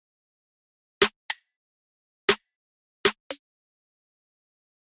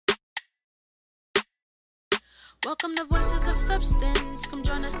Welcome to Voices of Substance. Come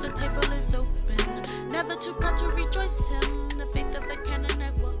join us, the table is open. Never too proud to rejoice him. The faith of a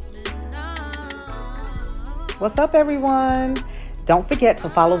Canaanite woman. What's up, everyone? Don't forget to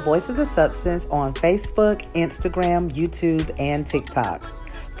follow Voices of Substance on Facebook, Instagram, YouTube, and TikTok.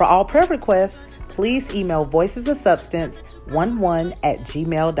 For all prayer requests, please email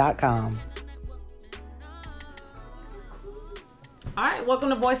voicesofsubstance11@gmail.com. All right, welcome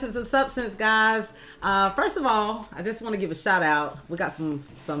to Voices of Substance, guys. First of all, I just want to give a shout out. We got some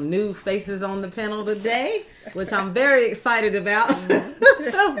new faces on the panel today, which I'm very excited about.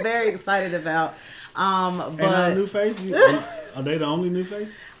 Very excited about. But new face? Are they the only new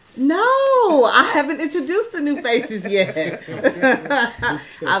face? No, I haven't introduced the new faces yet.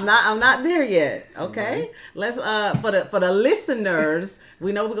 I'm not there yet. Okay, let's for the listeners,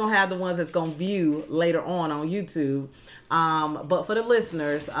 we know we're gonna have the ones that's gonna view later on YouTube. But for the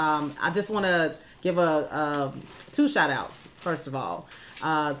listeners, I just want to give two shout outs. First of all,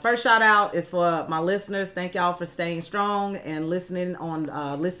 first shout out is for my listeners. Thank y'all for staying strong and listening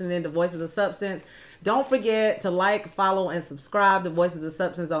to Voices of Substance. Don't forget to like, follow, and subscribe to Voices of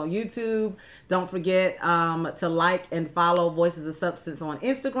Substance on YouTube. Don't forget to like and follow Voices of Substance on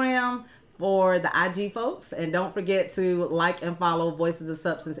Instagram for the IG folks. And don't forget to like and follow Voices of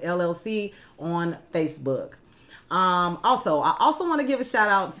Substance LLC on Facebook. I also want to give a shout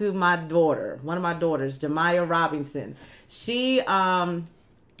out to my daughter, one of my daughters, Jemiah Robinson. She,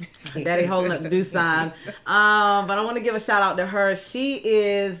 Daddy holding up the do sign. But I want to give a shout out to her. She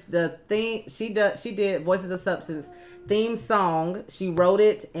is the theme. She did Voices of Substance theme song. She wrote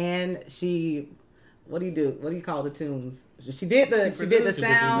it and what do you call the tunes? She did the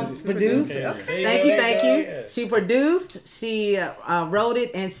sound, produced. Okay. Thank you. She produced, she wrote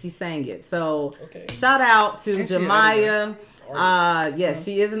it, and she sang it. So shout out to Jemiah. Yes,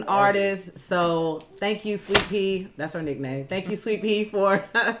 she is an artist. So thank you, Sweet Pea. That's her nickname. Thank you, Sweet Pea, for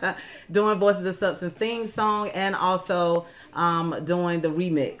doing Voices of Substance theme song and also doing the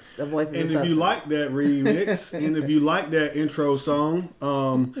remix of Voices of Substance. And if you like that remix and if you like that intro song,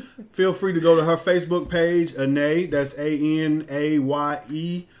 feel free to go to her Facebook page, Anaye. That's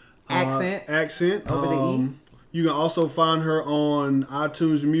ANAYE. Accent. Over the E. You can also find her on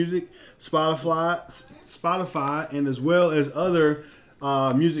iTunes Music, Spotify, and as well as other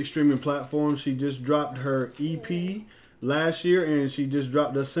music streaming platforms. She just dropped her EP last year, and she just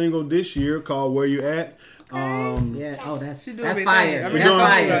dropped a single this year called "Where You At." That's fire. That's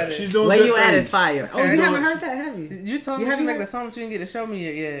fire. She's doing Where You At is fire. Oh, you haven't heard that, have you? You told me she make the song, but you didn't get to show me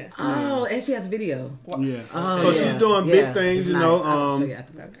it yet. Oh, and she has a video. Yeah. Oh, so she's doing big things, you know. I'll show you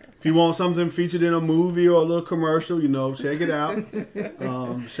after. If you want something featured in a movie or a little commercial, check it out.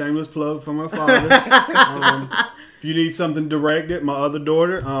 Shameless plug from her father. If you need something directed, my other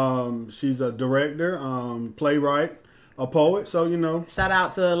daughter, she's a director, playwright, a poet. So, Shout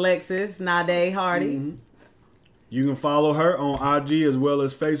out to Alexis Nade Hardy. Mm-hmm. You can follow her on IG as well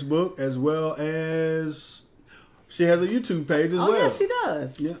as Facebook, as well as she has a YouTube page as well. Oh, yes, she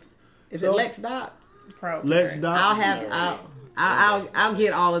does. Yeah. Is it Lex Dot? Probably. Lex Dot. I'll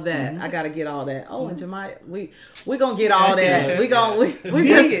get all of that. I gotta get all that. Oh, and Jemiah, we gonna get all that. We link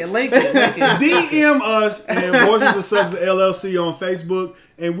it. DM us and Voices of Substance LLC on Facebook,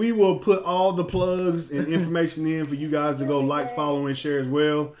 and we will put all the plugs and information in for you guys to go like, follow, and share as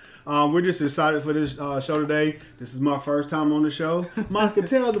well. We're just excited for this show today. This is my first time on the show. Monica,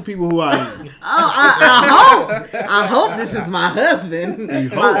 tell the people who I am. I hope this is my husband,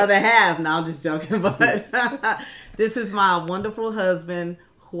 my other half. No, I'm just joking, but this is my wonderful husband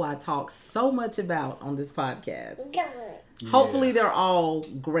who I talk so much about on this podcast. Hopefully, they're all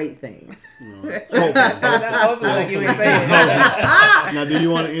great things. Hopefully, you ain't saying. Now, do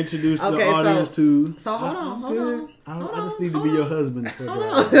you want to introduce the audience to? So hold on. I just need to be your husband for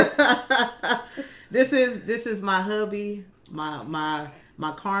that. This is my hubby, my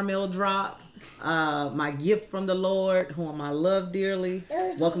caramel drop, my gift from the Lord, whom I love dearly.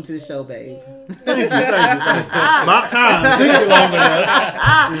 Welcome to the show, babe. Thank you. About time. Take it longer.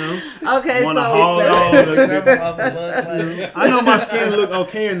 Okay, want to haul all the I know my skin look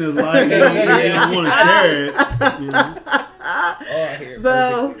okay in this light. I want to share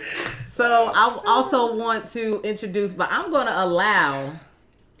it. So I also want to introduce, but I'm gonna allow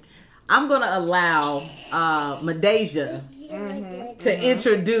Madeja to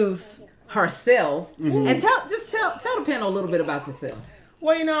introduce herself and tell the panel a little bit about yourself.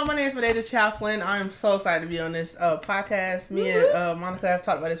 Well, my name is Madeja Chaplin. I'm so excited to be on this podcast. Me and Monica have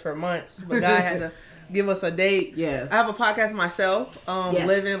talked about this for months, but God had to give us a date. Yes. I have a podcast myself,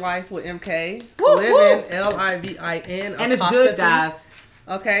 Living Life with MK. Woo, Living, Livin. And it's good, guys.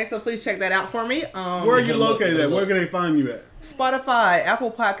 Okay, so please check that out for me. Where are you located at? Where can they find you at? Spotify,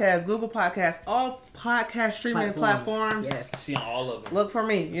 Apple Podcasts, Google Podcasts, all podcast streaming platforms. Yes. I see on all of them. Look for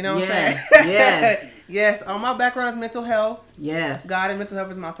me. You know what I'm Yes. saying? Yes. Yes. My background is mental health. Yes. God and mental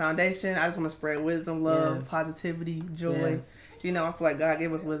health is my foundation. I just want to spread wisdom, love, Yes. positivity, joy. Yes. You know, I feel like God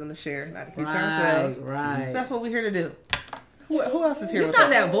gave us wisdom to share, not to keep to Right. ourselves. Right. So that's what we're here to do. Who else is here? You with got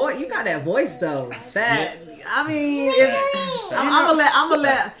us? that voice. You got that voice though. That I mean, if, I'm gonna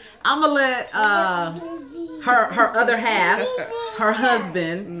let her other half, her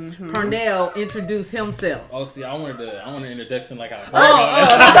husband, Purnell, introduce himself. Oh, see, I wanted an introduction like I. Oh,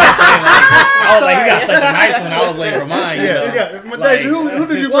 I was like, you got such a nice one. I was waiting for mine. You know? Yeah. Madeja, Like, who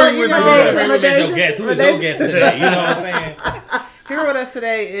did you Well, bring you with know, you? Who is your guest? Who is your guest today? You know what I'm saying? Here with us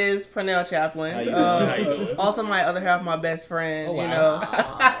today is Purnell Chaplin. How you doing? How you doing? Also, my other half, my best friend. Oh, wow.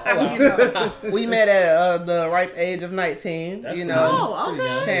 You know, we met at the ripe age of 19. That's you cool. know, Oh, Pretty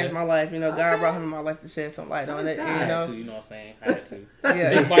young. okay. changed my life. You know, God brought him in my life to shed some light on it. God. I You had know, to, you know what I'm saying? I had to. yeah,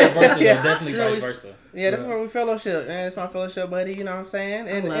 It's vice versa, though. Yeah. Definitely You know, vice we- versa. Yeah, that's where we fellowship, and it's my fellowship buddy. You know what I'm saying?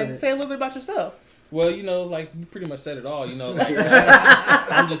 And love it. say a little bit about yourself. Well, you know, like you pretty much said it all. You know, like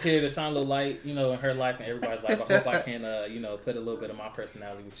I'm just here to shine a little light, you know, in her life and everybody's life. I hope I can, you know, put a little bit of my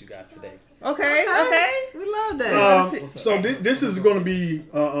personality with you guys today. Okay. We love that. So this is going to be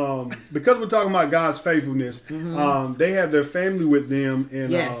because we're talking about God's faithfulness. They have their family with them,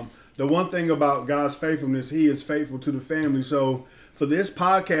 and Yes. the one thing about God's faithfulness, He is faithful to the family. So for this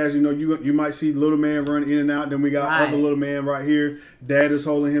podcast, you know, you might see little man run in and out. Then we got Right. other little man right here. Dad is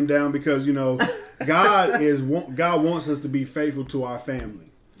holding him down because you know God wants us to be faithful to our family.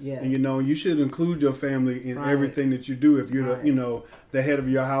 Yes. And you know, you should include your family in Right. everything that you do. If you're Right. the, you know, the head of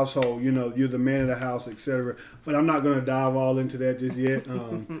your household, you know, you're the man of the house, etc. But I'm not going to dive all into that just yet.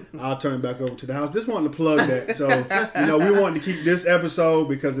 I'll turn it back over to the house. Just wanted to plug that. So, you know, we wanted to keep this episode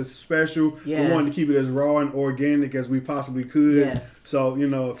because it's special. Yes. We wanted to keep it as raw and organic as we possibly could. Yes. So, you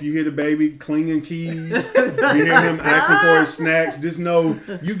know, if you hear the baby clinging keys, you hear him asking for his snacks, just know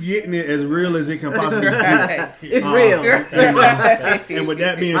you getting it as real as it can possibly be. It's real. And with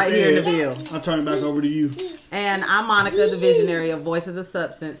that being Right here in said, the bill. I'll turn it back over to you. And I'm Monica, the visionary of Voices of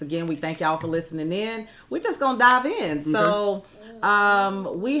Substance. Again, we thank y'all for listening in. We're just going to dive in. So,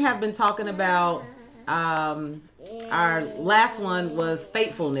 we have been talking about, our last one was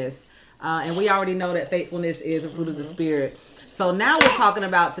faithfulness. And we already know that faithfulness is a fruit of the Spirit. So now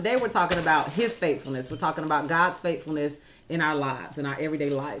today we're talking about His faithfulness. We're talking about God's faithfulness in our lives, in our everyday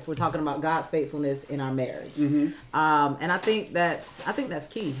life. We're talking about God's faithfulness in our marriage. And I think that's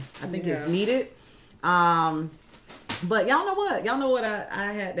key. I think it's needed. But y'all know what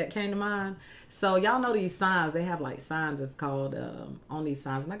I had that came to mind. So y'all know these signs. They have like signs. It's called on these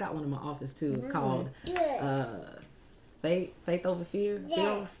signs, and I got one in my office too. It's called faith over fear.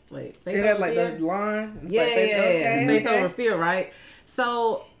 Faith They over had like fear. the line. It's Yeah, like, faith over fear, right?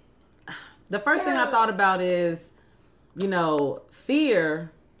 So the first thing I thought about is, you know,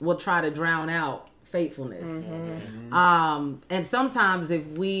 fear will try to drown out faithfulness. And sometimes if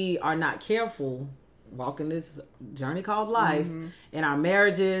we are not careful walking this journey called life in our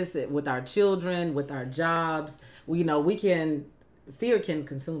marriages, with our children, with our jobs, fear can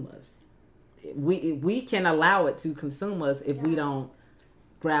consume us. We can allow it to consume us if we don't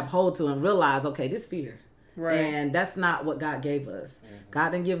grab hold to and realize, okay, this fear. Right. And that's not what God gave us. God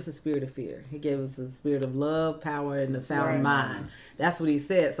didn't give us a spirit of fear. He gave us a spirit of love, power, and a sound mind. That's what He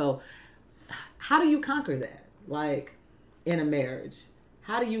said. So how do you conquer that? Like in a marriage,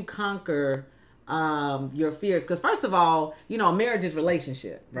 how do you conquer your fears? Because first of all, you know, a marriage is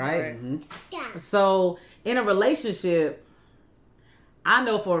relationship, right? So in a relationship, I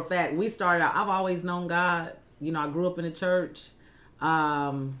know for a fact we started out, I've always known God. You know, I grew up in the church.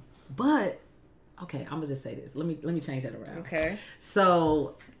 But okay, I'm gonna just say this. Let me change that around. Okay.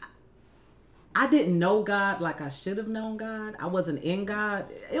 So I didn't know God like I should have known God. I wasn't in God.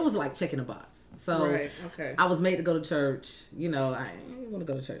 It was like checking a box. So Okay. I was made to go to church. You know, I didn't want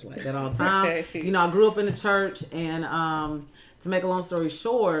to go to church like that all the time. Okay. You know, I grew up in the church, and to make a long story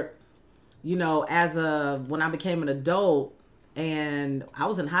short, you know, when I became an adult and I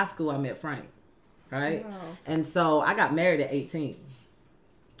was in high school, I met Frank, right? Wow. And so I got married at 18.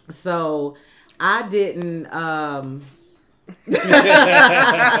 So I didn't Carry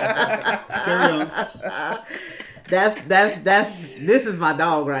on. this is my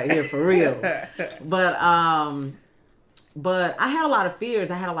dog right here for real. But I had a lot of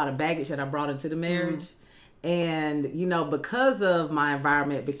fears. I had a lot of baggage that I brought into the marriage. And, you know, because of my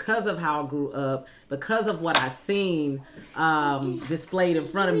environment, because of how I grew up, because of what I seen displayed in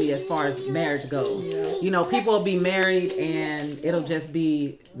front of me as far as marriage goes. Yeah. You know, people will be married and it'll just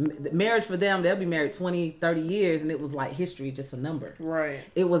be marriage for them. They'll be married 20, 30 years and it was like history, just a number. Right.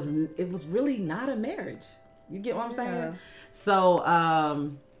 It was really not a marriage. You get what I'm saying?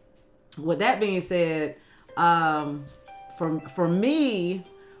 So, with that being said, for me,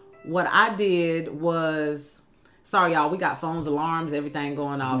 what I did was, sorry y'all, we got phones, alarms, everything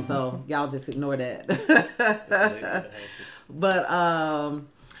going off, so y'all just ignore that. But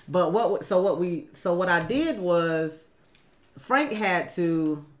what I did was, Frank had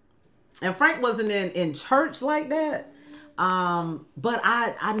to, and Frank wasn't in church like that, but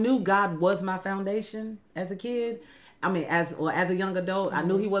I knew God was my foundation as a kid. I mean, as a young adult, I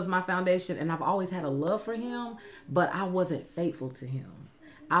knew he was my foundation, and I've always had a love for him, but I wasn't faithful to him.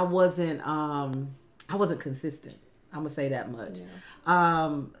 I wasn't consistent. I'm gonna say that much.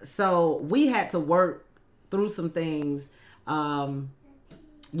 Yeah. So we had to work through some things,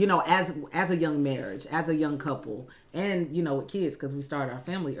 you know, as a young marriage, as a young couple, and, you know, with kids, because we started our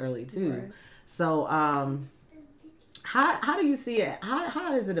family early too. Right. So, how do you see it? How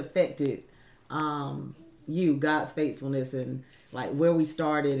has it affected you, God's faithfulness, and like where we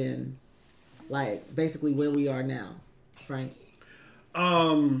started and like basically where we are now, Frank?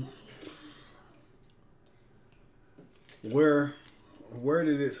 Where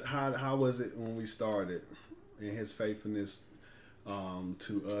did it? How was it when we started in His faithfulness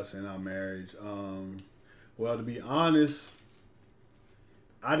to us in our marriage? Well, to be honest,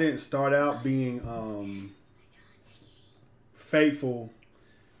 I didn't start out being faithful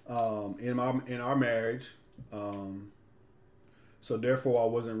in our marriage, so therefore I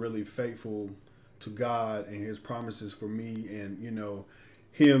wasn't really faithful to God and His promises for me, and, you know,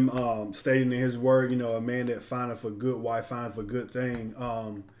 Him stating in His word, you know, a man that findeth a good wife findeth a good thing.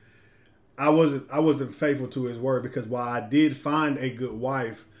 I wasn't faithful to His word, because while I did find a good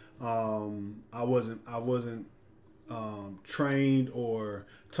wife, I wasn't trained or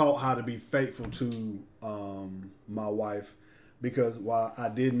taught how to be faithful to my wife. Because while I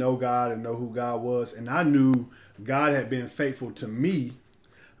did know God and know who God was, and I knew God had been faithful to me,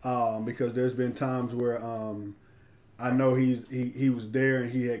 because there's been times where I know he was there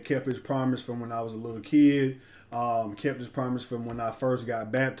and He had kept His promise from when I was a little kid, kept His promise from when I first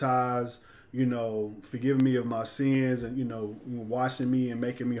got baptized, you know, forgiving me of my sins and, you know, washing me and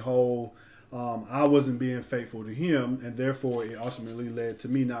making me whole. I wasn't being faithful to Him, and therefore it ultimately led to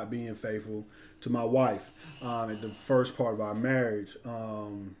me not being faithful to my wife at the first part of our marriage.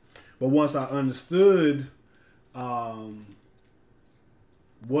 But once I understood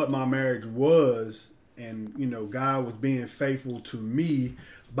what my marriage was, and, you know, God was being faithful to me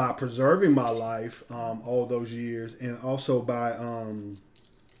by preserving my life all those years, and also by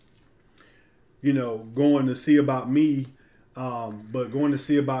you know, going to see about me, but going to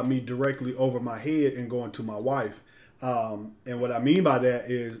see about me directly over my head and going to my wife. And what I mean by that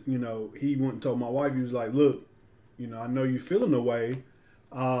is, you know, he went and told my wife, he was like, look, you know, I know you're feeling the way,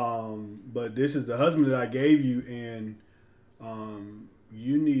 but this is the husband that I gave you, and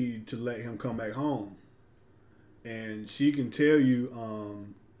you need to let him come back home. And she can tell you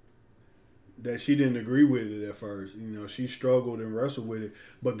that she didn't agree with it at first. You know, she struggled and wrestled with it.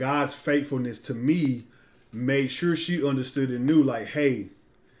 But God's faithfulness to me made sure she understood and knew, like, hey,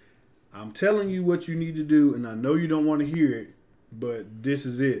 I'm telling you what you need to do, and I know you don't want to hear it, but this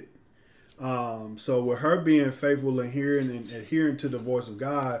is it. So with her being faithful and hearing and adhering to the voice of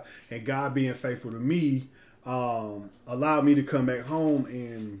God, and God being faithful to me, allowed me to come back home.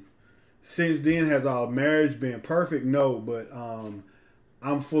 And since then, has our marriage been perfect? No, but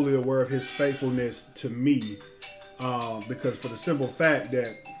I'm fully aware of His faithfulness to me, because for the simple fact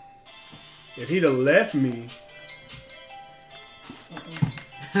that if He'd have left me,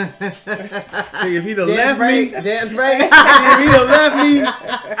 see, if He'd have left me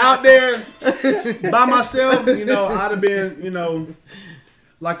out there by myself, you know, I'd have been, you know,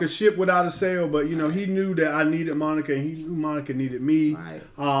 like a ship without a sail. But, you know, He knew that I needed Monica, and He knew Monica needed me. Right.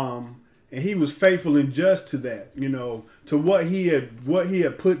 And He was faithful and just to that, you know, to what he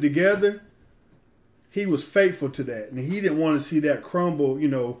had put together. He was faithful to that, and He didn't want to see that crumble, you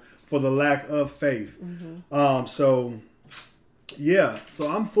know, for the lack of faith. Mm-hmm. So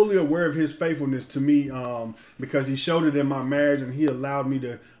I'm fully aware of His faithfulness to me, because He showed it in my marriage, and He allowed me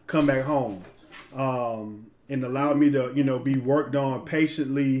to come back home, and allowed me to, you know, be worked on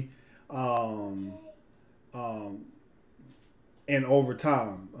patiently, and over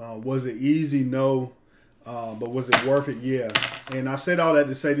time. Was it easy? No. But was it worth it? Yeah. And I said all that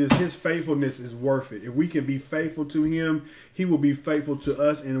to say this: His faithfulness is worth it. If we can be faithful to Him, He will be faithful to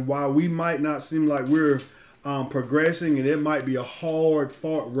us. And while we might not seem like we're progressing, and it might be a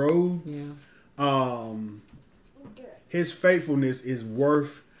hard-fought road, His faithfulness is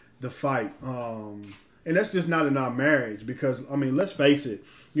worth the fight. And that's just not in our marriage, because I mean, let's face it.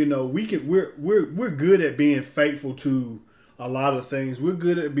 You know, we're good at being faithful to a lot of things. We're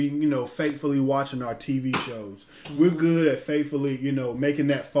good at being, faithfully watching our TV shows. We're good at faithfully, making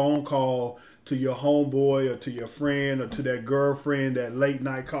that phone call to your homeboy or to your friend or to that girlfriend, that late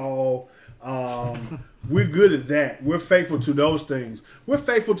night call. We're good at that. We're faithful to those things. We're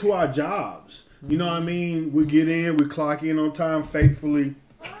faithful to our jobs. You know what I mean? We get in, we clock in on time faithfully.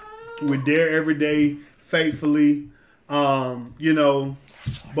 We're there every day faithfully. But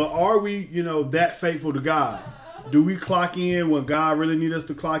are we, that faithful to God? Do we clock in when God really needs us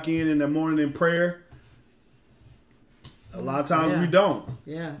to clock in the morning in prayer? A lot of times we don't.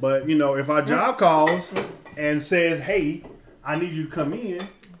 Yeah. But, if our job calls and says, hey, I need you to come in,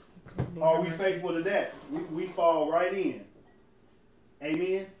 are we faithful to that? We fall right in.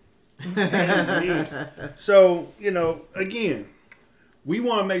 Amen? Amen. So, again, we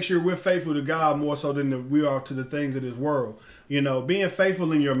want to make sure we're faithful to God more so than we are to the things of this world. Being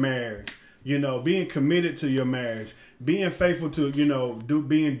faithful in your marriage. Being committed to your marriage, being faithful to,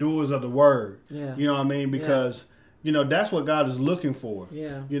 being doers of the word. Yeah. You know what I mean? Because, that's what God is looking for.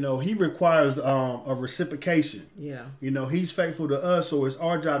 Yeah. He requires a reciprocation. Yeah. He's faithful to us, so it's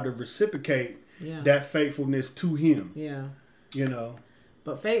our job to reciprocate that faithfulness to Him. Yeah.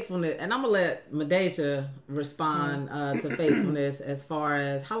 But faithfulness, and I'm going to let Madeja respond to faithfulness as far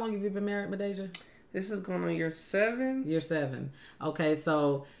as, how long have you been married, Madeja? This is going on year 7. Year 7. Okay,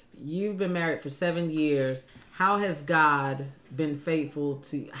 so you've been married for 7 years. How has God been faithful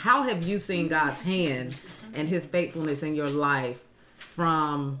to? How have you seen God's hand and His faithfulness in your life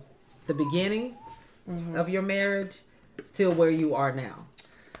from the beginning of your marriage till where you are now?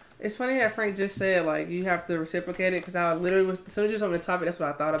 It's funny that Frank just said, like, you have to reciprocate it, because I literally was, as soon as you told me the topic, that's what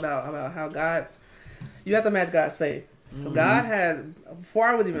I thought about how you have to match God's faith. So God had, before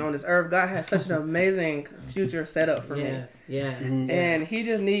I was even on this earth, God had such an amazing future set up for me. Yes. And He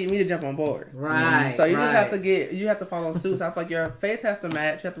just needed me to jump on board. Right. So you just have to you have to follow suit. So I feel like your faith has to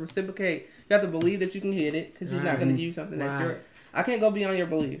match. You have to reciprocate. You have to believe that you can hit it, because He's not going to give you something that I can't go beyond your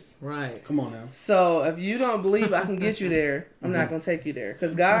beliefs. Right. Come on now. So if you don't believe I can get you there, I'm not going to take you there.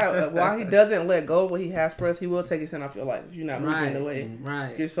 Because God, while He doesn't let go of what He has for us, He will take His hand off your life if you're not moving the way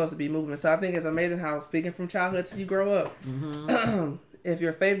you're supposed to be moving. So I think it's amazing how, speaking from childhood till you grow up, if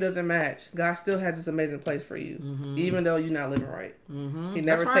your faith doesn't match, God still has this amazing place for you, even though you're not living right. He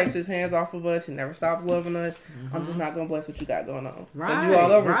never takes His hands off of us. He never stops loving us. I'm just not going to bless what you got going on. Right. You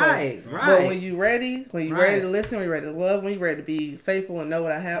all over the place. Right. But when you're ready to listen, when you're ready to love, when you're ready to be faithful and know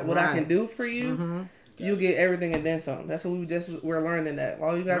what I have, what I can do for you, you get everything and then some. That's what we're learning. That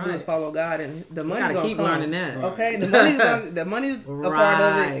all you gotta do is follow God, and the money's gonna keep come. learning that. Okay, the money's a part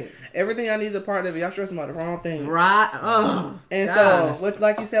of it. Everything I need is a part of it. Y'all stressing about the wrong thing. Right. Oh. And gosh. so,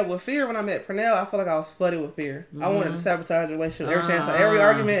 like you said, with fear, when I met Purnell, I felt like I was flooded with fear. I wanted to sabotage the relationship every chance. Every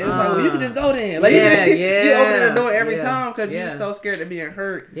argument, it was like, well, you can just go then. Like, you open the door every time because you're so scared of being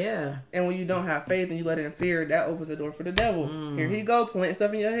hurt. Yeah. And when you don't have faith and you let in fear, that opens the door for the devil. Here he go, planting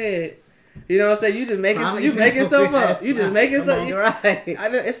stuff in your head. You know what I'm saying? You just making stuff up. You just making stuff. Right.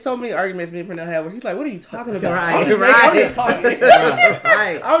 It's so many arguments me and Purnell had where he's like, "What are you talking about?" Right. I'm just talking.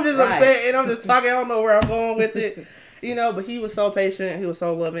 Right. I'm just upset and I'm just talking. I don't know where I'm going with it. But he was so patient. He was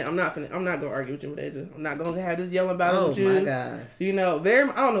so loving. I'm not gonna argue with you, Madeja. I'm not gonna have this yelling about it with you. Oh my gosh. I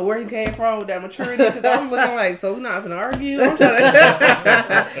don't know where he came from with that maturity. Because I'm looking like, so we're not gonna argue. I'm trying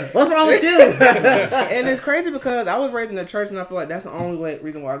to What's wrong with you? And it's crazy because I was raised in the church, and I feel like that's the only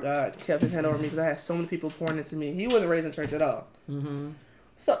reason why God kept His hand over me, because I had so many people pouring into me. He wasn't raised in church at all.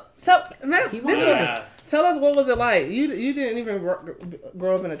 So tell us, what was it like? You didn't even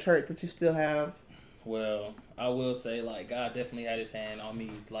grow up in a church, but you still have. Well, I will say, like, God definitely had His hand on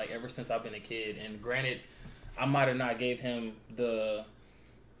me, like, ever since I've been a kid. And granted, I might have not gave Him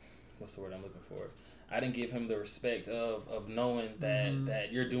what's the word I'm looking for? I didn't give Him the respect of knowing that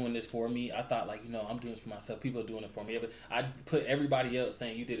you're doing this for me. I thought, like, I'm doing this for myself. People are doing it for me. But I put everybody else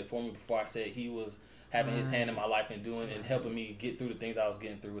saying you did it for me before I said He was having His hand in my life and doing and helping me get through the things I was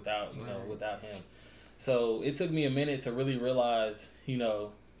getting through without Him. So it took me a minute to really realize,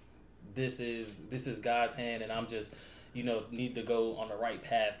 this is God's hand, and I'm just, need to go on the right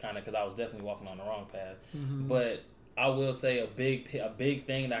path, kind of, because I was definitely walking on the wrong path. But I will say a big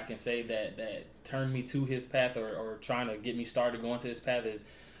thing that I can say that turned me to His path or trying to get me started going to His path is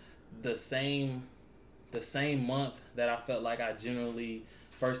the same the same month that I felt like I genuinely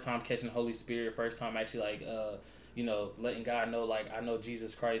first time catching the Holy Spirit, first time actually like you know, letting God know, like, I know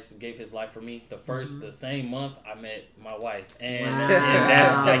Jesus Christ gave his life for me. The same month I met my wife. And, and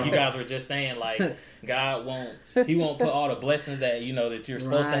that's, like you guys were just saying, like, God he won't put all the blessings that, you know, that you're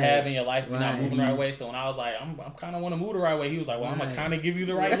supposed to have in your life if you're not moving the right way. So when I was like, I'm kind of want to move the right way, he was like, well, I'm going to kind of give you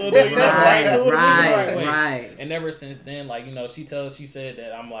the right little, you know, the right tool to move the right way. And ever since then, like, you know, she said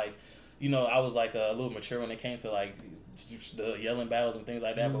that I'm like, you know, I was like a little mature when it came to like the yelling battles and things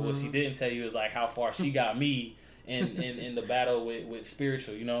like that. But what she didn't tell you is like how far she got me in the battle with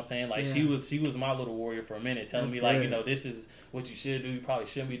spiritual, you know what I'm saying? Like she was my little warrior for a minute, telling me like, you know, this is what you should do. You probably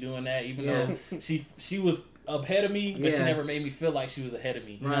shouldn't be doing that, even though she was ahead of me, but she never made me feel like she was ahead of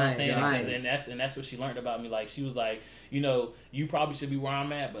me. You know what I'm saying? And that's what she learned about me. Like she was like, you know, you probably should be where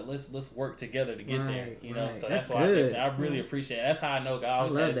I'm at, but let's work together to get there. You know, so that's why I really appreciate it. That's how I know God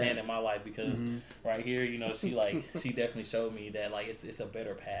always had his hand in my life, because right here, you know, she definitely showed me that like it's a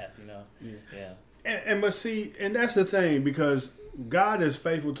better path. You know, And but see, and that's the thing, because God is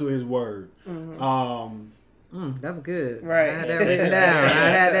faithful to his word. That's good. Right. I had that written down. I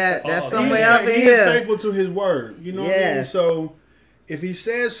had that. That's somewhere up in here. He's faithful to his word. You know what I mean? So if he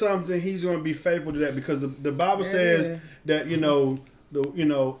says something, he's going to be faithful to that, because the Bible says that, you know,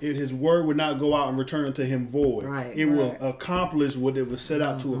 his word would not go out and return unto him void. Right. It will accomplish what it was set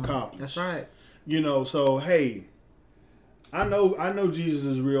out to accomplish. That's right. You know, so hey, I know Jesus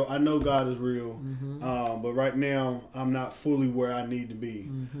is real. I know God is real. But right now, I'm not fully where I need to be.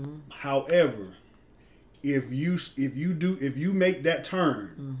 However, if you make that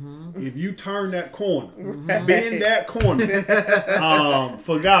turn, if you turn that corner, bend that corner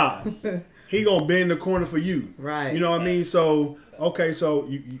for God, he gonna bend the corner for you. Right. You know what I mean? So okay, so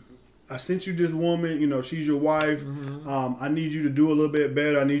I sent you this woman, you know, she's your wife. I need you to do a little bit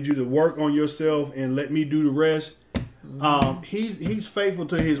better. I need you to work on yourself and let me do the rest. He's faithful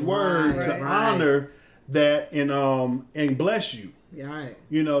to his word to honor that and bless you. Right.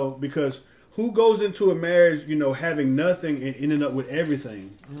 You know, because who goes into a marriage, you know, having nothing and ending up with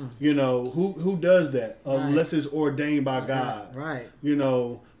everything? You know, who does that unless it's ordained by God? Right. You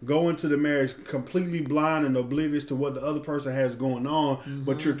know, go into the marriage completely blind and oblivious to what the other person has going on,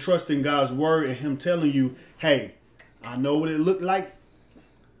 but you're trusting God's word and him telling you, hey, I know what it looked like.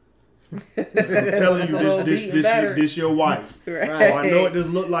 I'm telling you, this your wife. Right. Oh, I know what this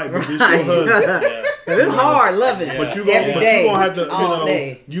look like, but this your husband. It's hard loving, but you every day, gonna have to, all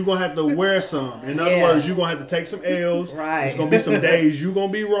day. You gonna have to wear some. In other words, you gonna have to take some L's. Right. It's gonna be some days you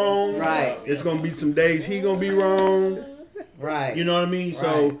gonna be wrong. Right. It's gonna be some days he gonna be wrong. Right. You know what I mean? Right.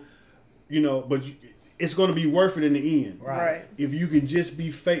 So, you know, but it's gonna be worth it in the end. Right. If you can just be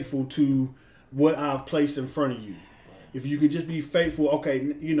faithful to what I've placed in front of you. If you could just be faithful,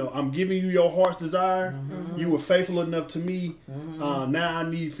 okay, you know, I'm giving you your heart's desire. You were faithful enough to me. Now I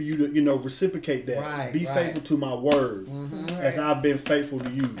need for you to, you know, reciprocate that. Right, be faithful to my word, as I've been faithful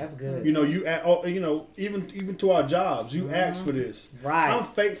to you. That's good. You know, you know, even to our jobs, you ask for this. Right. I'm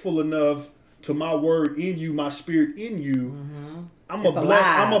faithful enough to my word in you, my spirit in you. I'm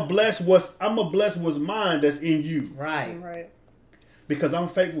a bless what's mine that's in you. Right. Right. Because I'm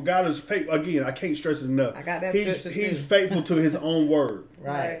faithful. God is faithful. Again, I can't stress it enough. I got that He's faithful to his own word.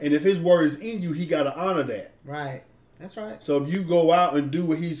 Right. And if his word is in you, he got to honor that. Right. That's right. So if you go out and do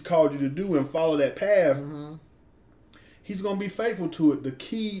what he's called you to do and follow that path, he's going to be faithful to it. The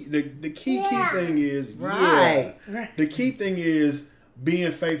key thing is, the key thing is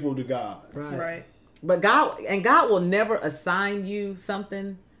being faithful to God. Right. But God will never assign you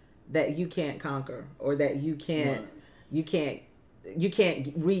something that you can't conquer or that you can't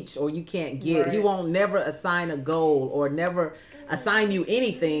reach or you can't get. He won't never assign a goal or never assign you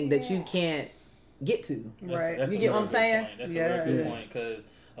anything that you can't get to. That's you get what I'm saying? That's a very good point, because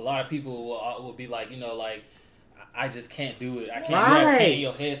a lot of people will be like, you know, like, I just can't do it. I can't. You have pain in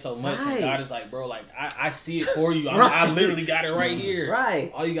your head so much, and God is like, bro, like I see it for you. I literally got it right here. Right.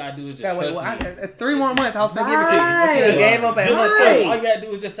 All you gotta do is just trust me. 3 more months, I was gonna give it to you. You gave up at one time. All you gotta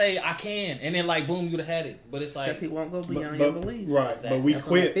do is just say I can, and then like boom, you would have had it. But it's like he won't go beyond your belief. Right. Exactly. But we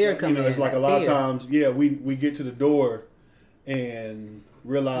quit. You know, it's like a lot of times. Yeah, we get to the door and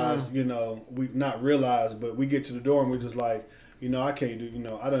realize, you know, we not realize, but we get to the door and we're just like, you know, I can't do. You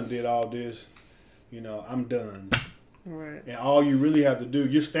know, I done did all this. You know, I'm done. Right. And all you really have to do,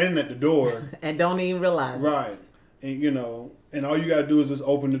 you're standing at the door. And don't even realize it. Right. And, you know, and all you got to do is just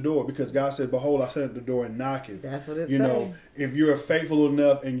open the door, because God said, behold, I stand at the door and knocking. That's what it says. You know, if you're faithful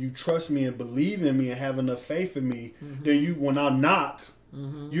enough and you trust me and believe in me and have enough faith in me, then when I knock,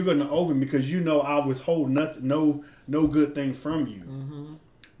 you're going to open, because you know I withhold nothing, no good thing from you.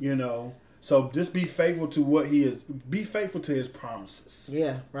 You know, So just be faithful to what he is. Be faithful to his promises.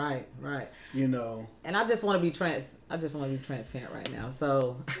 Yeah, right. You know. And I just want to be transparent right now.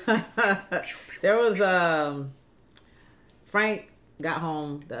 So there was Frank got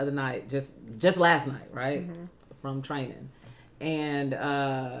home the other night, just last night, right? Mm-hmm. From training. And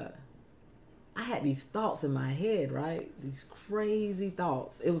I had these thoughts in my head, right? These crazy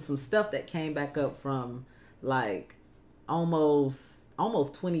thoughts. It was some stuff that came back up from like almost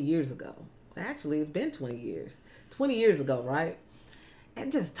 20 years ago. Actually, it's been 20 years. 20 years ago, right? And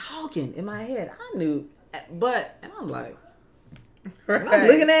just talking in my head. I knew, and I'm like, right. I'm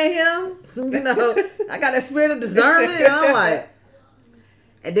looking at him, you know, I got that spirit of discernment, and I'm like,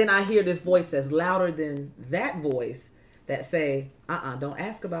 and then I hear this voice that's louder than that voice that say, don't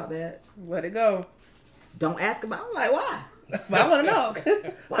ask about that. Let it go. Don't ask about it. I'm like, why? I want to know.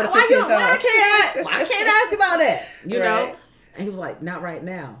 Why can't I ask about that? You right. know? And he was like, not right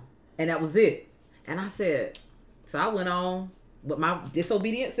now. And that was it. And I said, so I went on with my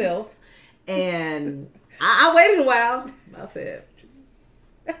disobedient self, and I waited a while. I said,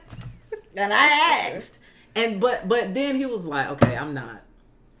 and I asked, but then he was like, okay, I'm not.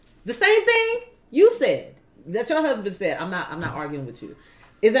 The same thing you said, that your husband said. I'm not arguing with you.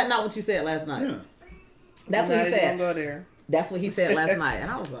 Is that not what you said last night? Yeah. That's what he said. Go there. That's what he said last night,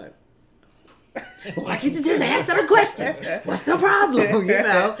 and I was like, why can't you just answer the question? What's the problem? You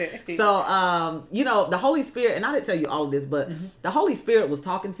know? So, you know, the Holy Spirit, and I didn't tell you all of this, but the Holy Spirit was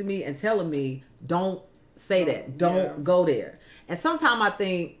talking to me and telling me, don't say that. Don't go there. And sometimes I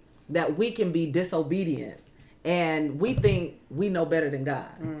think that we can be disobedient and we think we know better than God.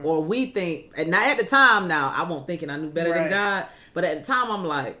 Or we think, and now at the time now, I won't thinking I knew better than God, but at the time I'm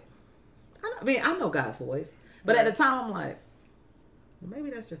like, I know God's voice. But at the time I'm like,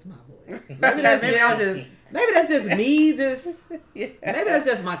 maybe that's just my voice. Maybe that's just me. Maybe that's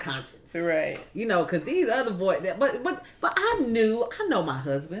just my conscience. Right. You know, because these other voices. But I know my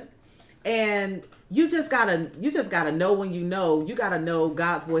husband, and you just gotta know when you know. You gotta know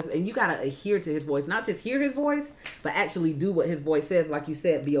God's voice, and you gotta adhere to His voice. Not just hear His voice, but actually do what His voice says. Like you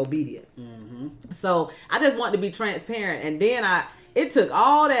said, be obedient. Mm-hmm. So I just wanted to be transparent, and then it took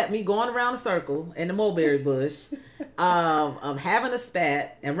all that, me going around a circle in the mulberry bush, of having a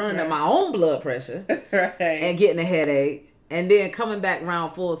spat and running up my own blood pressure and getting a headache, and then coming back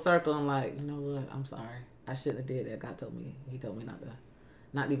around full circle and like, you know what, I'm sorry. I shouldn't have did that. God told me, He told me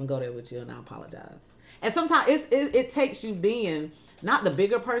not even go there with you, and I apologize. And sometimes it takes you being not the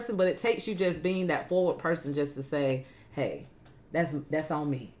bigger person, but it takes you just being that forward person just to say, hey, that's on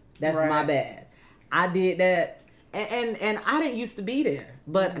me. That's my bad. I did that. And I didn't used to be there,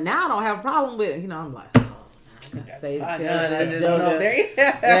 but now I don't have a problem with it. You know, I'm like, I gotta say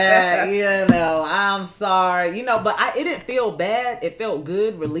yeah, you know, I'm sorry, you know, but it didn't feel bad. It felt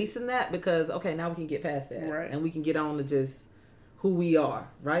good releasing that because okay, now we can get past that, right? And we can get on to just who we are,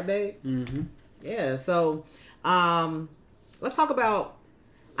 right, babe? Mm-hmm. Yeah. So, let's talk about.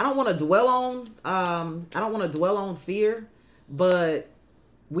 I don't want to dwell on fear, but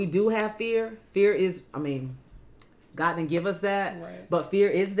we do have fear. Fear is, God didn't give us that, right. But fear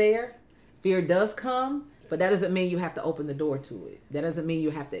is there. Fear does come, but that doesn't mean you have to open the door to it. That doesn't mean you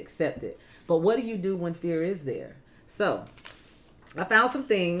have to accept it. But what do you do when fear is there? So, I found some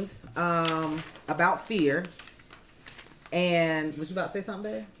things about fear. And was you about to say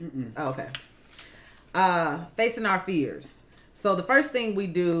something, babe? Mm-mm. Oh, okay. Facing our fears. So the first thing we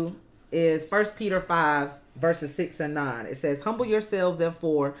do is 1 Peter 5, verses 6 and 9. It says, humble yourselves,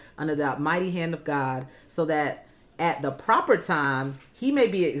 therefore, under the mighty hand of God, so that at the proper time, He may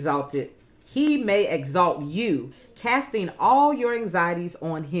be exalted. He may exalt you, casting all your anxieties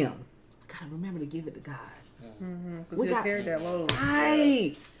on Him. We gotta remember to give it to God. Mm-hmm. We got carry that load.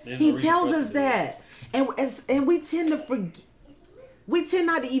 Right. He tells us that, and we tend to forget. We tend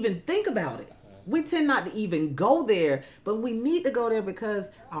not to even think about it. We tend not to even go there, but we need to go there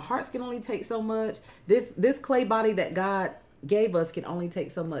because our hearts can only take so much. This clay body that God gave us can only take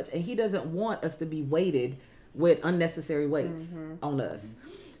so much, and He doesn't want us to be weighted with unnecessary weights on us.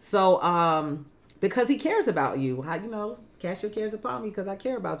 So, because He cares about you, cast your cares upon me because I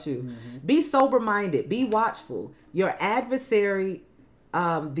care about you. Mm-hmm. Be sober-minded. Be watchful. Your adversary,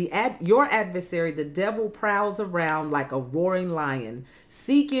 the devil, prowls around like a roaring lion,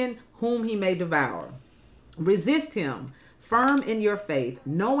 seeking whom he may devour. Resist him, firm in your faith,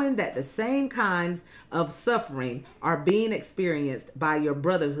 knowing that the same kinds of suffering are being experienced by your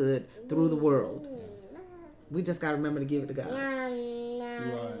brotherhood through the world. We just got to remember to give it to God. Right.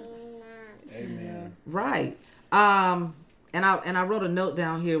 Amen. Right. And I wrote a note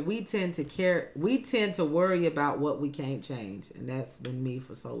down here. We tend to worry about what we can't change, and that's been me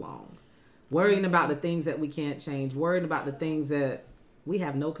for so long. Worrying about the things that we can't change. Worrying about the things that we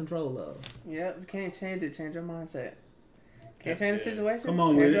have no control of. Yep, you can't change it. Change your mindset. Can't change the situation. Come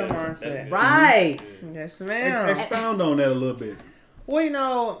on, change your mindset. Right. Yes, ma'am. Expound on that a little bit. Well, you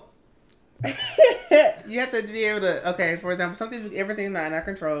know, you have to be able to. Okay, for example, everything's not in our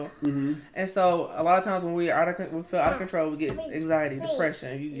control, and so a lot of times when we feel out of control, we get anxiety,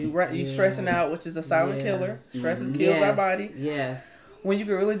 depression. You stressing out, which is a silent killer. Stress kills our body. Yes. When you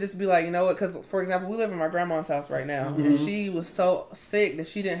could really just be like, you know what? Because, for example, we live in my grandma's house right now, and she was so sick that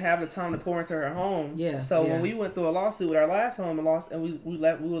she didn't have the time to pour into her home. Yeah. So when we went through a lawsuit with our last home and we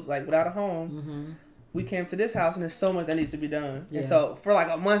was like without a home, we came to this house and there's so much that needs to be done. Yeah. And so for like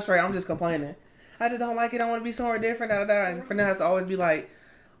a month straight, I'm just complaining. I just don't like it. I want to be somewhere different. And Purnell has to always be like,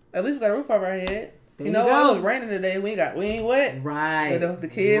 at least we got a roof over our head. There you know, it was raining today. We ain't wet. Right. The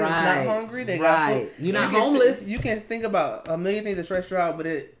kids is not hungry. They got food. You're not homeless. You can think about a million things that stress you out, but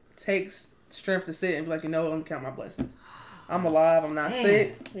it takes strength to sit and be like, you know what? Let me count my blessings. I'm alive. I'm not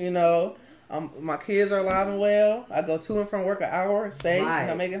sick. You know, my kids are alive and well. I go to and from work an hour, safe,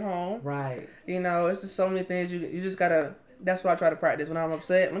 and I make it home. Right. You know, it's just so many things you just gotta. That's what I try to practice when I'm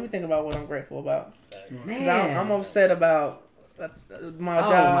upset. Let me think about what I'm grateful about. I'm upset about my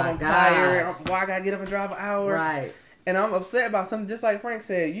job. I'm tired. Why I gotta get up and drive an hour? Right. And I'm upset about something, just like Frank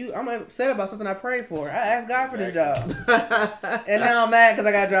said. I'm upset about something I prayed for. I asked God for this job, and now I'm mad because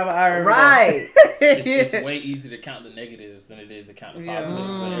I got to drive an hour. Right. It's way easier to count the negatives than it is to count the positives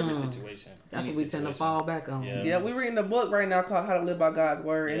in every situation. That's what we tend to fall back on. Yeah, we're reading a book right now called How to Live by God's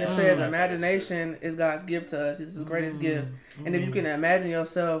Word, and it says imagination is God's gift to us. It's His greatest gift. And if you can imagine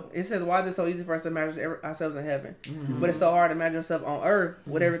yourself, it says, why is it so easy for us to imagine ourselves in heaven? But it's so hard to imagine yourself on earth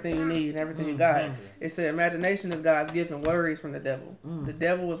with everything you need and everything you got. It said imagination is God's gift and worry is from the devil. The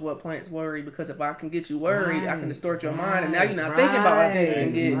devil is what plants worry, because if I can get you worried, I can distort your mind, and now you're not thinking about what I think you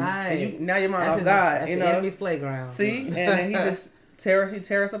can get. And now your mind off God. That's the enemy's playground. See? And then he just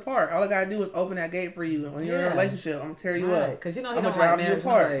tear us apart. All I gotta do is open that gate for you. And when you're in a relationship, I'm gonna tear you up. Because you know, I'm gonna drive you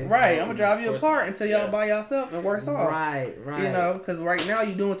apart. Right. I'm gonna drive you apart until y'all by yourself and worse off. Right. You know, because right now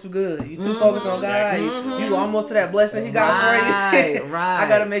you're doing too good. You too focused on God. You almost to that blessing He got for you. Right. I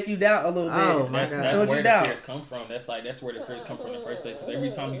gotta make you doubt a little bit. Oh my God. That's where the fears come from. That's where the fears come from in the first place. Because every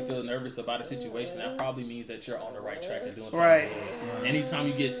time you feel nervous about a situation, that probably means that you're on the right track of doing something. Right. Anytime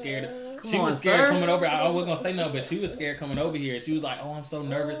you get scared. She was scared coming over. I wasn't gonna say no, but she was scared coming over here. She was like, "Oh, I'm so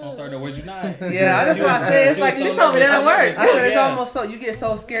nervous. I'm sorry. Where'd you not?" Yeah, that's what I said. It's like she told me that at work. I said it's almost so you get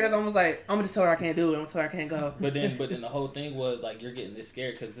so scared. It's almost like I'm gonna just tell her I can't do it. I'm gonna tell her I can't go. But then the whole thing was like you're getting this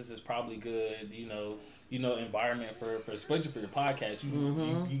scared because this is probably good. You know, environment for especially for your podcast.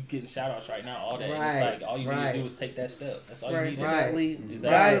 You getting shout outs right now, all that. And it's like all you need to do is take that step. That's all you need to do. Exactly.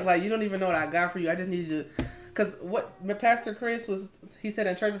 God is like, you don't even know what I got for you. I just need you to. Because what Pastor Chris he said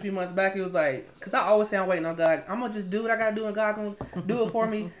in church a few months back, he was like, because I always say I'm waiting on God. I'm going to just do what I got to do and God going to do it for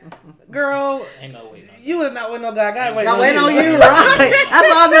me. Girl, ain't no waiting on you was not waiting on God. God waiting on you, right?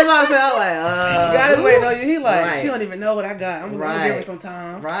 That's all I was about to say. I'm like, God is waiting on you. He like, she don't even know what I got. I'm going to give her some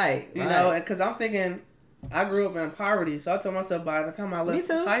time. Right. You know, because I'm thinking, I grew up in poverty. So I told myself by the time I left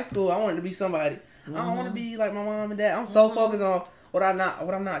high school, I wanted to be somebody. I don't want to be like my mom and dad. I'm so focused on what I'm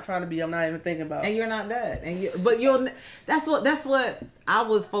not trying to be. I'm not even thinking about. And you're not that. That's what I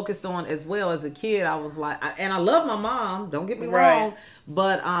was focused on as well as a kid. I was like, and I love my mom. Don't get me wrong,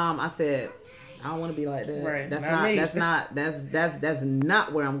 but I said, I don't want to be like that. Right. That's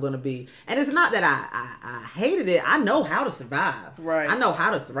not where I'm going to be. And it's not that I hated it. I know how to survive. Right. I know how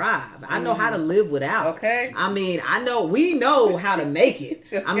to thrive. I know how to live without. Okay. I mean, we know how to make it.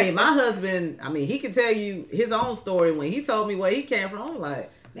 I mean, my husband, he can tell you his own story. When he told me where he came from, I was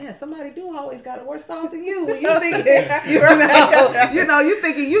like, man, somebody do always got it worse off than you. When you thinking, you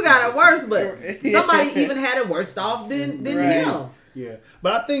thinking you got it worse, but somebody even had it worse off than him. Yeah,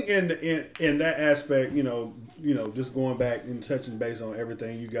 but I think in that aspect, just going back and touching base on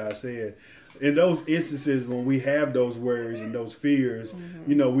everything you guys said, in those instances when we have those worries and those fears,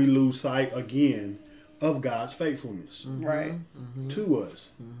 we lose sight again of God's faithfulness, right, to us.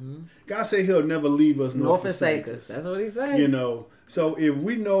 God said He'll never leave us nor forsake us. That's what He said. So if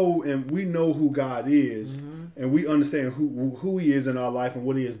we know who God is, and we understand who He is in our life and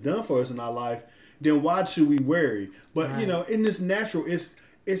what He has done for us in our life, then why should we worry? But, in this natural,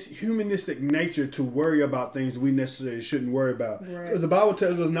 it's humanistic nature to worry about things we necessarily shouldn't worry about. Because the Bible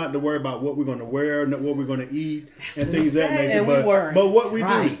tells us not to worry about what we're going to wear, not what we're going to eat, and things of that nature. And but what we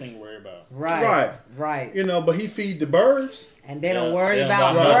do. Worry about. Right. But He feed the birds. And they don't worry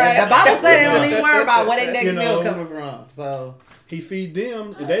about the Bible said they don't even worry about where their next meal coming from. So He feed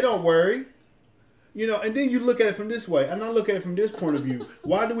them. They don't worry. You know, and then you look at it from this way, and I look at it from this point of view.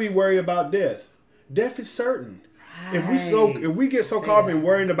 Why do we worry about death? Death is certain. Right. If we get so caught up in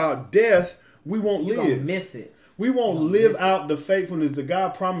worrying about death, we won't live. Gonna miss it. We won't live out the faithfulness that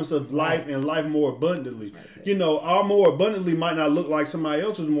God promised us life and life more abundantly. Right. You know, our more abundantly might not look like somebody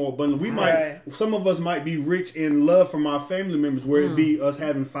else's more abundant. Some of us might be rich in love from our family members, where it be us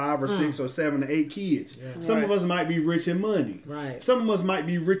having 5 or 6 or 7 or 8 kids. Yeah. Some of us might be rich in money. Right. Some of us might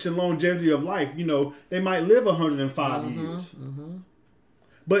be rich in longevity of life. You know, they might live 105 years. Mm-hmm.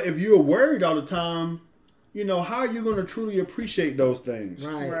 But if you're worried all the time, you know, how are you going to truly appreciate those things?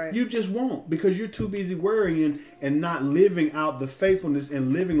 Right. You just won't, because you're too busy worrying and not living out the faithfulness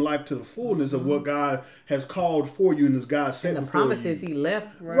and living life to the fullness of what God has called for you and as God set and the promises He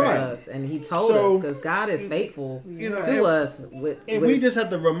left for us and He told us, because God is faithful to us. We just have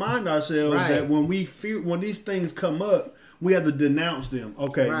to remind ourselves that when these things come up, we have to denounce them.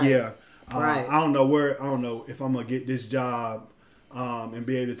 Okay, I don't know if I'm going to get this job. And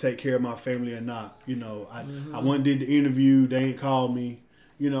be able to take care of my family or not. You know, I went and did the interview. They ain't called me.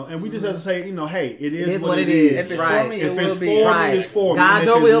 You know, and we just have to say, you know, hey, it is what it is. If it's for me, it will be. It's for me. God,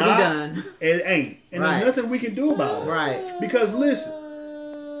 your will be done. It ain't. And there's nothing we can do about it. Right. Because listen,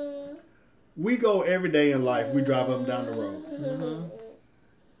 we go every day in life. We drive up and down the road. Mm-hmm.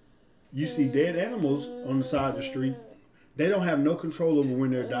 You see dead animals on the side of the street. They don't have no control over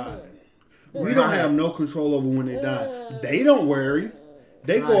when they're dying. We don't have no control over when they die. They don't worry.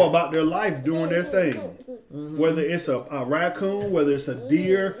 They go about their life doing their thing. Mm-hmm. Whether it's a raccoon, whether it's a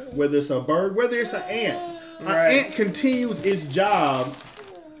deer, whether it's a bird, whether it's an ant. An ant continues its job,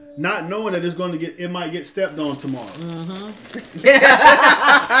 not knowing that it might get stepped on tomorrow. Mm-hmm.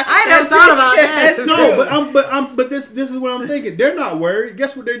 I never thought about that. No, but this is what I'm thinking. They're not worried.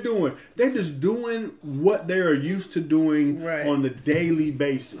 Guess what they're doing? They're just doing what they are used to doing on the daily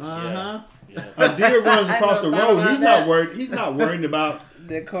basis. Uh-huh. Yeah. A deer runs across the road. He's not worried. He's not worrying about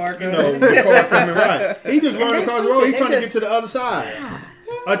the car coming. The car coming right. He just running across the road. He's trying to get to the other side.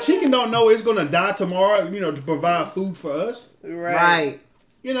 A chicken don't know it's going to die tomorrow. You know, to provide food for us. Right.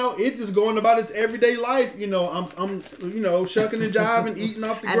 You know, it's just going about its everyday life. You know, I'm shucking and jiving, eating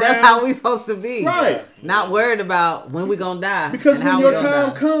off the ground. And that's how we supposed to be. Right. Not worried about when we going to die. Because when your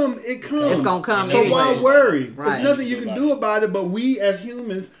time comes, it comes. It's going to come anyway. So why worry? There's nothing you can do about it, but we as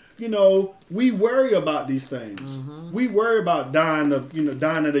humans, you know, we worry about these things. Mm-hmm. We worry about dying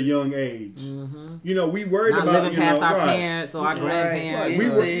at a young age. Mm-hmm. You know, we worry about living past our parents or our grandparents.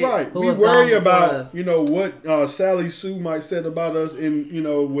 We worry about what Sally Sue might said about us in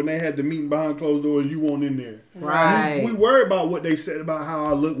when they had the meeting behind closed doors. You weren't in there. Right. We worry about what they said about how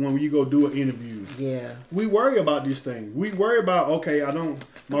I look when you go do an interview. Yeah. We worry about these things. We worry about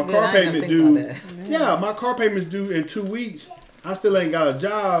my car payment due. Yeah, my car payment's due in 2 weeks. I still ain't got a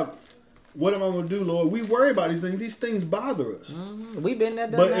job. What am I going to do, Lord? We worry about these things. These things bother us. Mm-hmm. We've been there,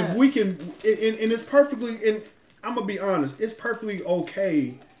 done but that. If we can, and it's perfectly, and I'm going to be honest, it's perfectly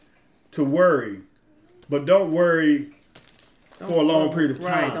okay to worry, but don't worry for a long period of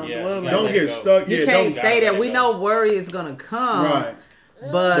time. Don't get stuck. You can't stay there. We know worry is going to come. Right.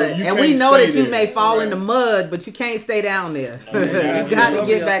 But we know that you may fall in the mud, but you can't stay down there. You got to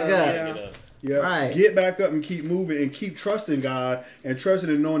get back up. Yeah, right. Get back up and keep moving and keep trusting God and trusting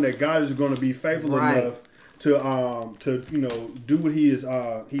and knowing that God is going to be faithful enough to do what He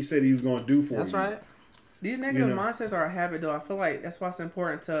said He was going to do for you. That's right. These negative mindsets are a habit, though. I feel like that's why it's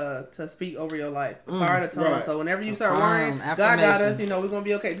important to speak over your life. Fire the tone. Right. So whenever you start worrying, God got us. We're going to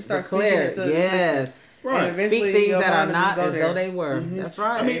be okay. Just start speaking it to yes. Right. Speak things that are not as though they were. Mm-hmm. That's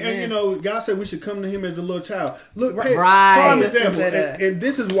right. I mean, and God said we should come to Him as a little child. Look, prime example. And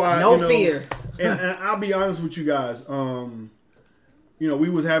this is why no fear. And I'll be honest with you guys. We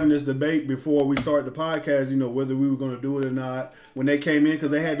was having this debate before we started the podcast. Whether we were going to do it or not. When they came in,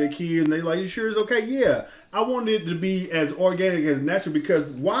 because they had their kids, and they like, "You sure it's okay?" Yeah. I wanted it to be as organic as natural, because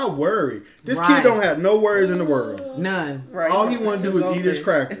why worry? This kid don't have no worries in the world. None. Right. All he want to do is eat his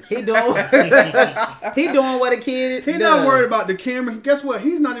crackers. He doing what a kid He's not worried about the camera. Guess what?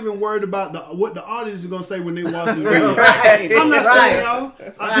 He's not even worried about what the audience is going to say when they watch this video. I'm not saying y'all.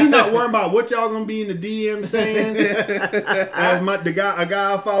 He's not worried about what y'all going to be in the DM saying. As a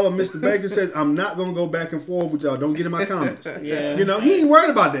guy I follow, Mr. Baker, says, I'm not going to go back and forth with y'all. Don't get in my comments. Yeah. He ain't worried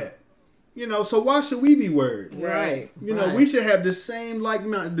about that. So why should we be worried? Right. We should have the same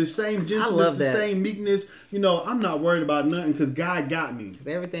the same gentleness, the same meekness. I'm not worried about nothing because God got me.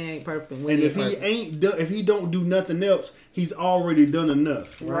 Everything ain't perfect. And if he don't do nothing else, He's already done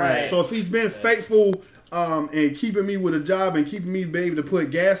enough. Right. So if He's been faithful and keeping me with a job and keeping me to be able to put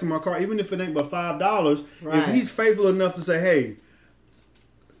gas in my car, even if it ain't but $5, if He's faithful enough to say, hey,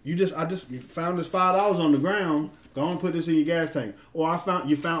 I just found this $5 on the ground. Go and put this in your gas tank. Or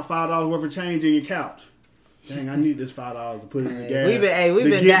you found $5 worth of change in your couch. Dang, I need this $5 to put in the gas. We've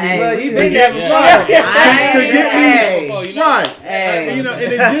been there before. Right. And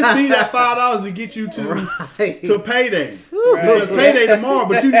it just be that $5 to get you to payday. Because payday tomorrow,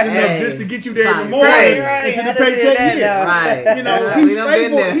 but you need enough just to get you there in the morning until the paycheck hit.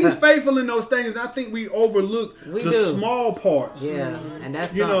 Right. He's faithful in those things, and I think we overlook the small parts. Yeah, and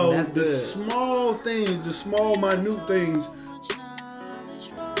that's the good. small things, the small minute things.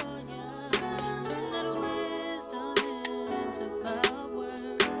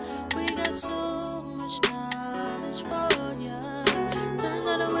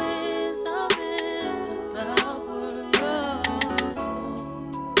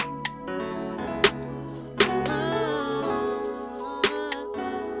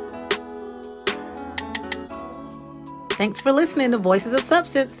 Thanks for listening to Voices of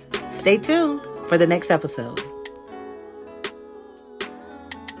Substance. Stay tuned for the next episode.